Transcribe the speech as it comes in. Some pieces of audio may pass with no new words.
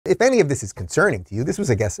if any of this is concerning to you, this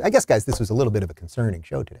was, I guess, guys, this was a little bit of a concerning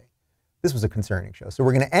show today. This was a concerning show. So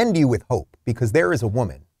we're going to end you with hope, because there is a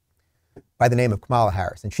woman by the name of Kamala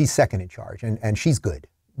Harris, and she's second in charge, and she's good.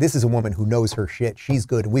 This is a woman who knows her shit. She's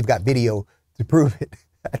good, and we've got video to prove it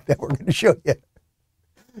that we're going to show you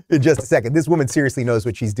in just a second. This woman seriously knows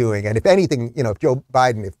what she's doing, and if anything, you know, if Joe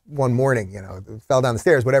Biden, if one morning, you know, fell down the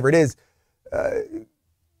stairs, whatever it is,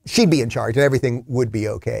 she'd be in charge, and everything would be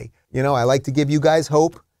okay. You know, I like to give you guys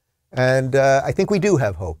hope, and I think we do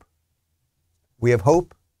have hope. We have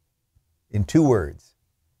hope in 2 words: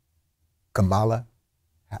 Kamala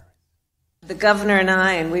Harris. The governor and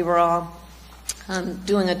I, and we were all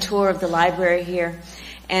doing a tour of the library here,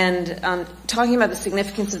 and talking about the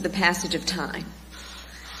significance of the passage of time,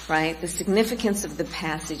 right? The significance of the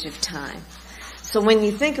passage of time. So when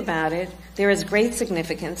you think about it, there is great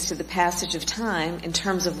significance to the passage of time in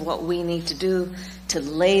terms of what we need to do to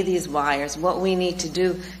lay these wires, what we need to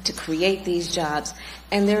do to create these jobs.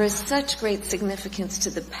 And there is such great significance to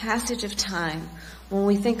the passage of time when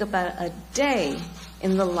we think about a day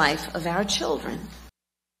in the life of our children.